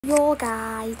Yo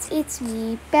guys, it's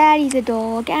me, Batty the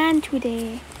dog, and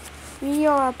today we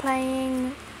are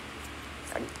playing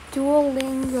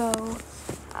Duolingo.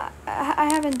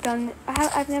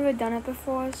 I've never done it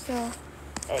before, so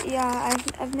yeah,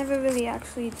 I've never really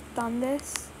actually done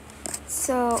this.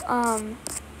 So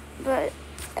but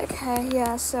okay,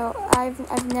 yeah. So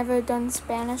I've never done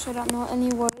Spanish. I don't know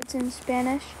any words in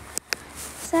Spanish.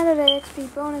 Saturday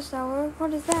XP bonus hour.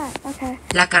 What is that? Okay.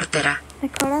 La cartera. La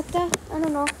carta? I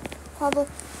don't know. Probably.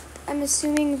 I'm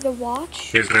assuming the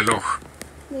watch. El reloj.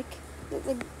 Like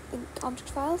the object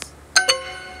files.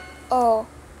 Oh,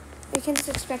 you can just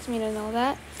expect me to know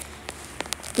that.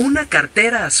 Una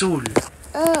cartera azul.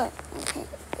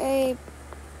 Okay.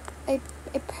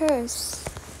 A purse.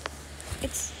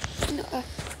 It's no,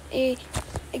 a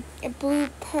blue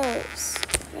purse,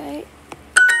 right?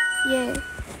 Yeah.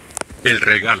 El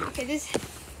regalo. Okay, this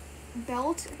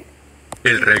belt.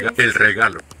 El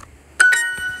regalo.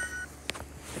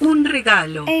 Un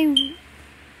regalo.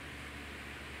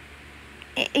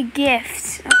 A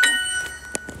gift. Okay.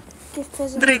 Gift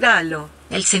present. Regalo.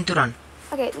 El cinturón.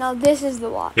 Okay, now this is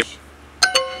the watch.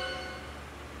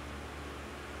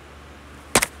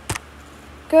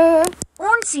 Go.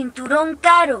 Un cinturón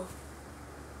caro.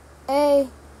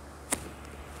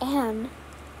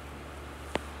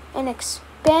 An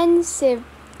expensive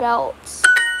belt.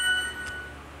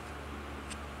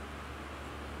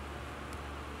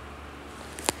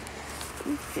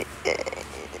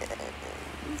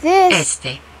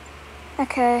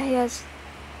 Okay, yes.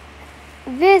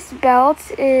 This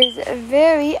belt is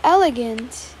very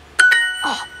elegant.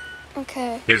 Oh,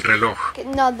 okay. El reloj. Okay,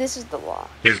 no, this is the watch.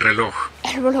 El reloj.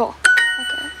 El reloj.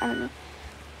 Okay, I don't know.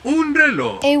 Un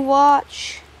reloj. A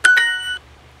watch.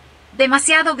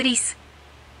 Demasiado gris.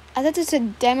 I thought this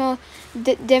was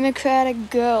Democratic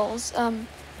girls.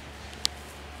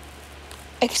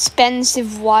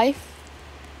 Expensive wife.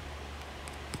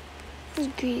 Who's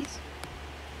Greece?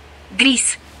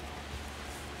 Gris.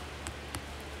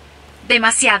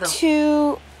 Demasiado.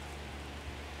 Too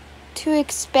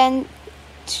expensive.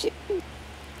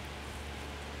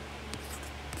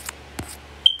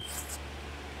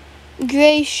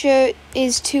 Gray shirt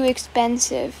is too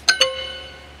expensive.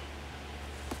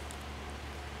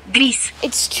 Gris.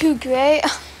 It's too gray.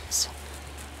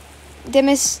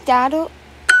 Demasiado.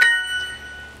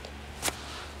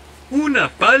 Una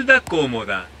falda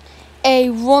cómoda. A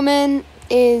woman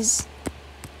is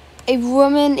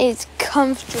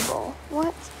comfortable.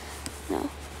 What? No.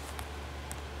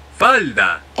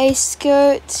 Falda. A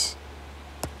skirt.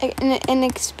 An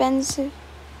expensive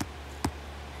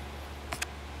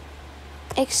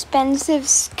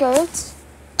skirt.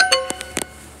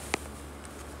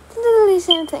 Literally the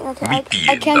same thing. Okay,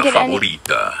 I can't get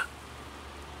favorita.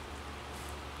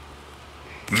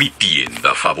 Mi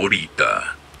tienda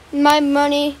favorita. My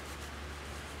money.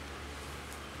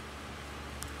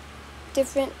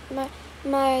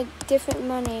 My different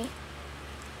money.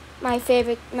 My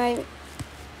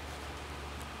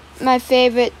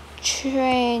favorite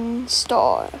train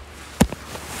store.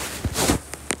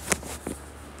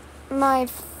 My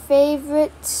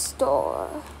favorite store.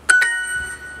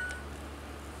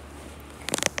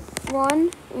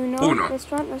 Uno.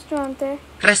 Restaurante.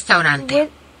 Restaurante.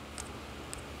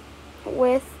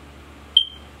 With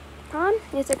con?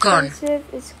 It's expensive.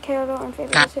 It's caro and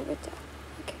favorite.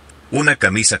 Okay. Una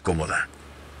camisa cómoda.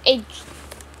 A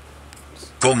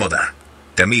Cómoda.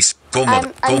 Camisa.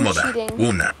 Cómoda. I'm Cómoda. cheating.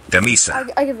 Una camisa.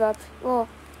 I give up. Well,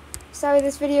 sorry,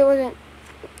 this video wasn't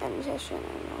in session. I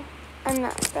don't know. I'm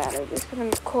not bad at this because I'm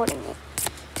recording it.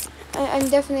 I'm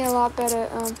definitely a lot better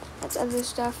at other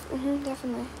stuff.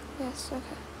 Definitely. Yes.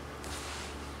 Okay.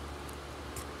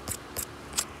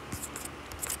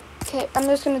 Okay, I'm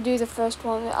just gonna do the first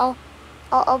one.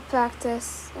 I'll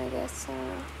practice, I guess. I don't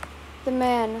know. The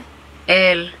man.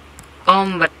 El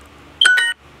hombre.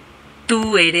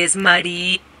 Tú eres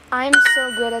María. I'm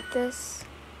so good at this.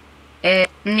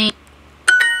 Ni.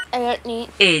 Ernie.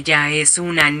 Ella es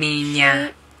una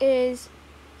niña. She is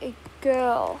a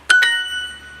girl.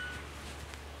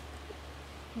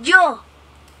 Yo.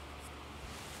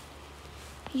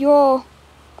 Yo.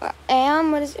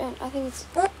 Am? What is it? I think it's.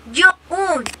 Yo.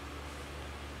 Un.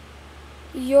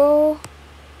 Yo.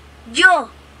 Yo.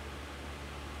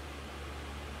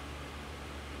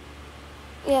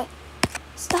 Yeah.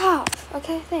 Stop.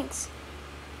 Okay, thanks.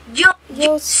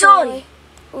 Yo soy.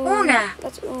 Una.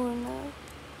 That's una.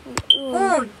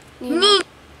 Un. Ni.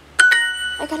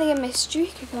 I gotta get my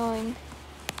streak going.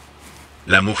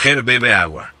 La mujer bebe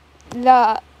agua.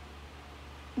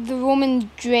 The woman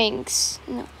drinks.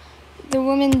 No. The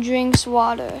woman drinks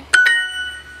water.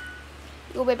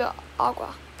 Yo bebo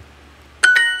agua.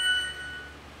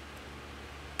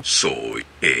 Soy.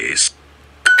 Es.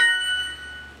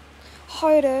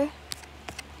 Harder.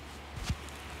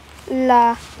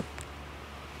 La.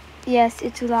 Yes,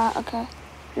 it's la. Okay.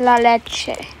 La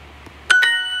leche.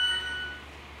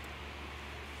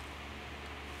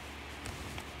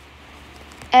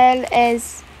 Él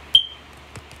es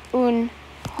un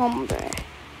hombre.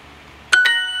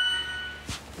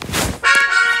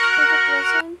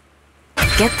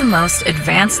 Get the most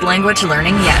advanced language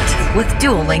learning yet with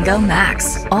Duolingo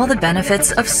Max. All the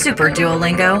benefits of Super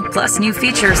Duolingo, plus new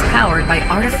features powered by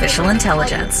artificial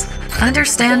intelligence.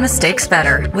 Understand mistakes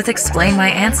better with Explain My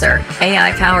Answer,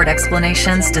 AI-powered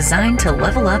explanations designed to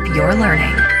level up your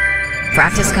learning.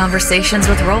 Practice conversations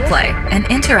with roleplay, an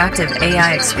interactive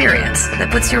AI experience that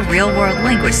puts your real-world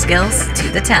language skills to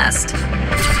the test.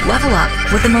 Level up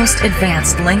with the most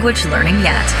advanced language learning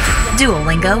yet.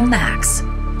 Duolingo Max.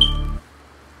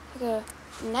 Like a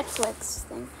Netflix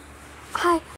thing. Hi.